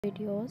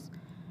videos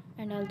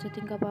and also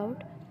think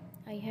about.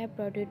 I have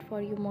brought it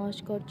for you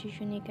most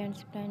gorgeous, unique and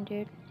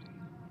splendid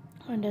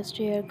under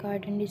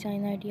garden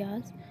design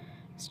ideas.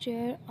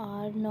 Stair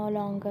are no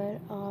longer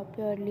a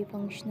purely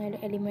functional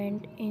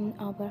element in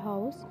our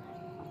house.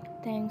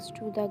 Thanks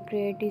to the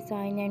great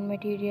design and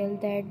material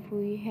that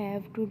we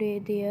have today,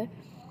 their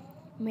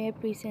mere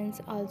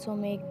presence also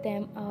make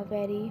them a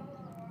very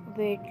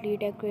weighty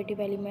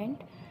decorative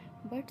element.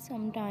 But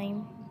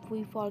sometimes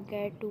we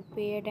forget to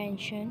pay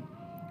attention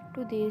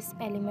to this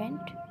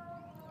element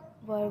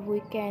where we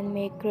can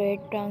make great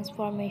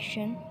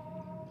transformation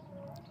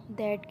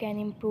that can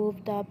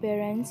improve the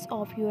appearance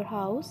of your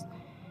house.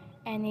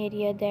 An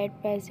area that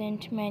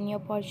presents many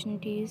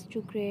opportunities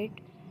to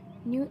create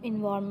new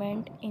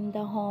environment in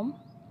the home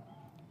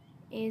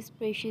is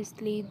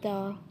preciously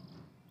the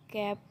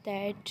gap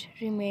that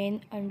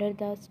remain under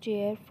the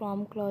stair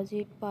from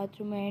closet,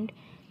 bathroom and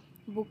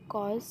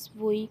because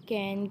we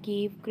can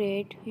give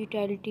great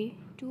utility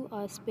to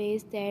a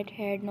space that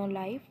had no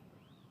life.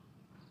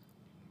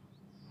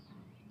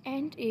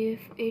 And if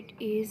it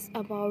is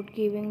about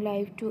giving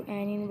life to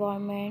an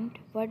environment,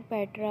 what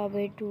better a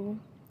way to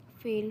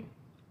fill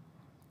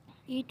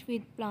it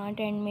with plant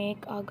and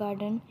make a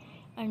garden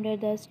under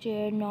the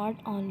stair? Not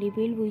only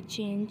will we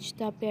change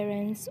the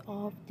appearance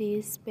of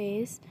this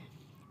space,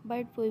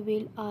 but we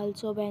will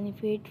also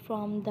benefit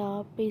from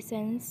the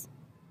presence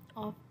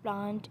of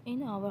plant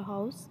in our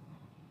house.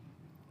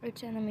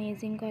 It's an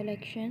amazing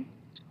collection.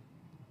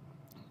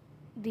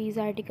 These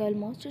articles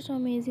most so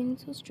amazing,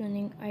 so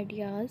stunning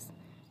ideas,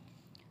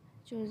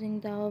 choosing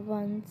the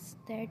ones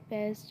that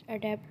best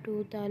adapt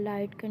to the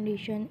light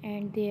condition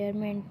and their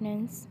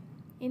maintenance.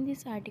 In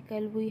this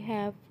article, we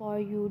have for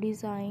you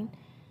design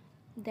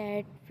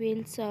that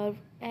will serve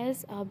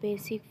as a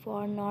basic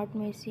for not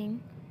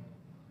missing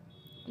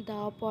the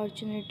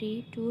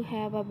opportunity to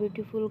have a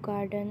beautiful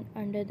garden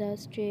under the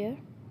stair.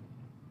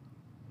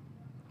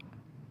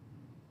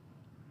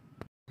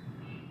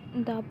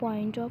 The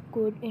point of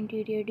good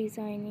interior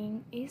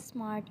designing is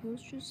smart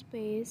use to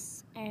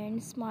space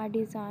and smart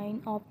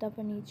design of the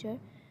furniture.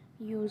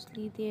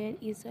 Usually there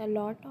is a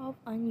lot of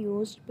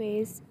unused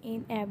space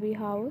in every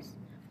house.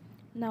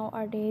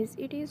 Nowadays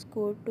it is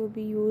good to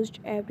be used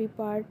every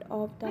part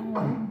of the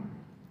home.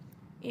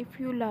 If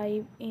you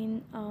live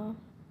in a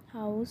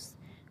house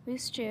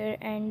with stair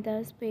and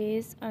the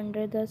space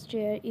under the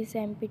stair is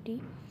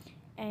empty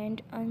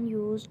and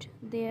unused,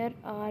 there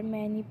are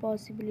many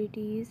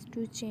possibilities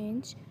to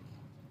change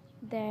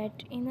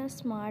that in a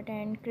smart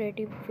and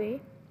creative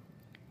way.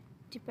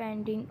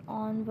 Depending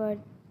on where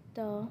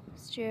the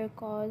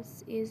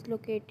staircase is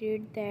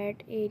located, that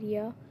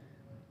area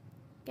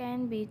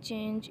can be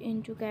changed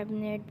into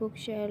cabinet,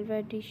 bookshelf,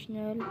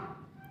 additional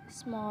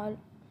small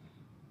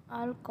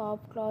alcove,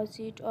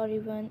 closet, or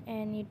even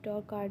an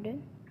indoor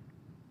garden.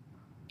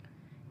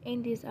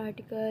 In this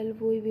article,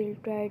 we will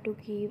try to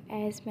give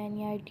as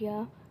many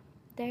ideas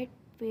that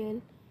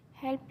will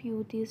help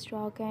you this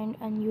dark and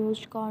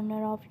unused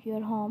corner of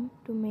your home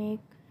to make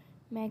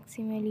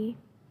maximally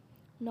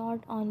not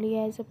only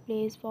as a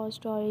place for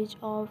storage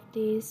of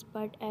this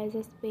but as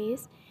a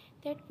space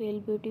that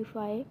will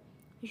beautify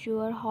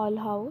your whole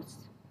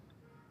house.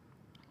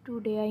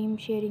 Today I am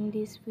sharing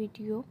this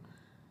video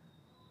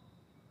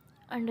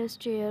under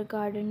stair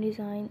garden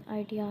design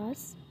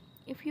ideas.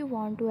 If you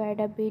want to add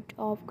a bit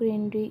of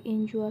greenery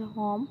in your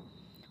home,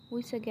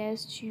 we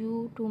suggest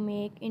you to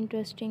make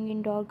interesting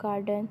indoor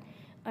garden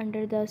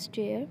under the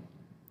stair.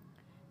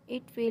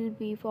 It will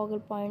be focal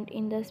point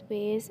in the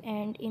space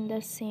and in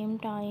the same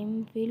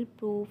time will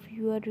prove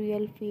your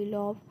real feel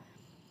of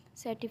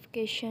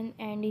satisfaction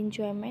and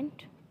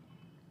enjoyment.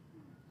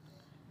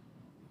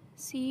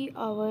 See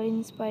our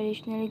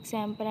inspirational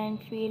example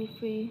and feel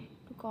free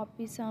to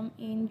copy some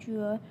in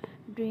your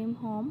dream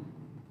home.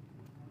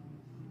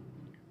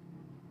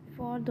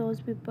 For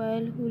those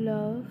people who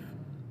love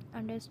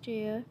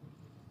understair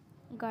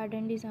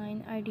garden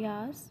design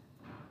ideas,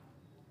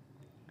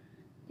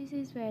 this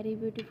is very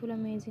beautiful,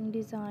 amazing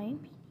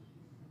design.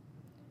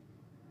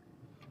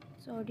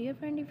 So dear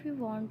friend, if you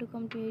want to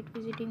complete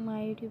visiting my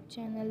YouTube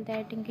channel,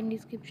 that link in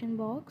description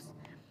box.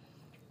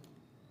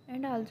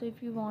 And also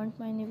if you want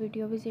my new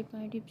video, visit my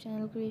YouTube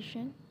channel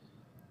creation.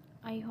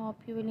 I hope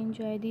you will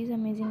enjoy these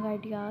amazing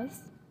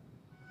ideas.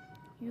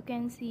 You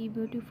can see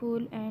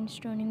beautiful and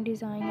stunning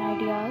design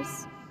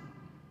ideas.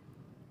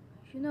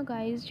 You know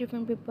guys,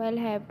 different people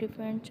have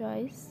different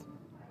choice.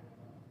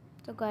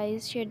 So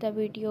guys, share the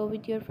video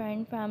with your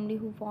friend, family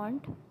who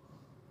want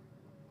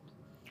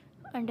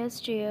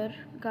understair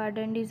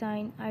garden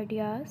design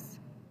ideas.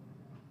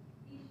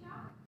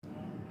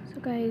 So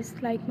guys,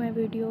 like my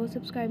video,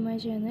 subscribe my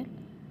channel.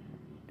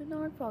 Do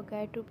not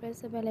forget to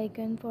press the bell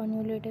icon for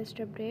new latest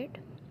update.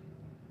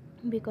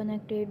 Be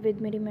connected with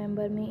me,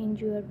 remember me in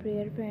your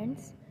prayer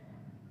friends.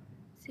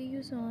 See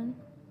you soon.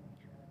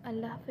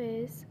 Allah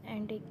Hafiz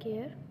and take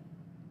care.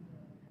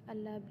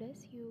 Allah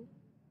bless you.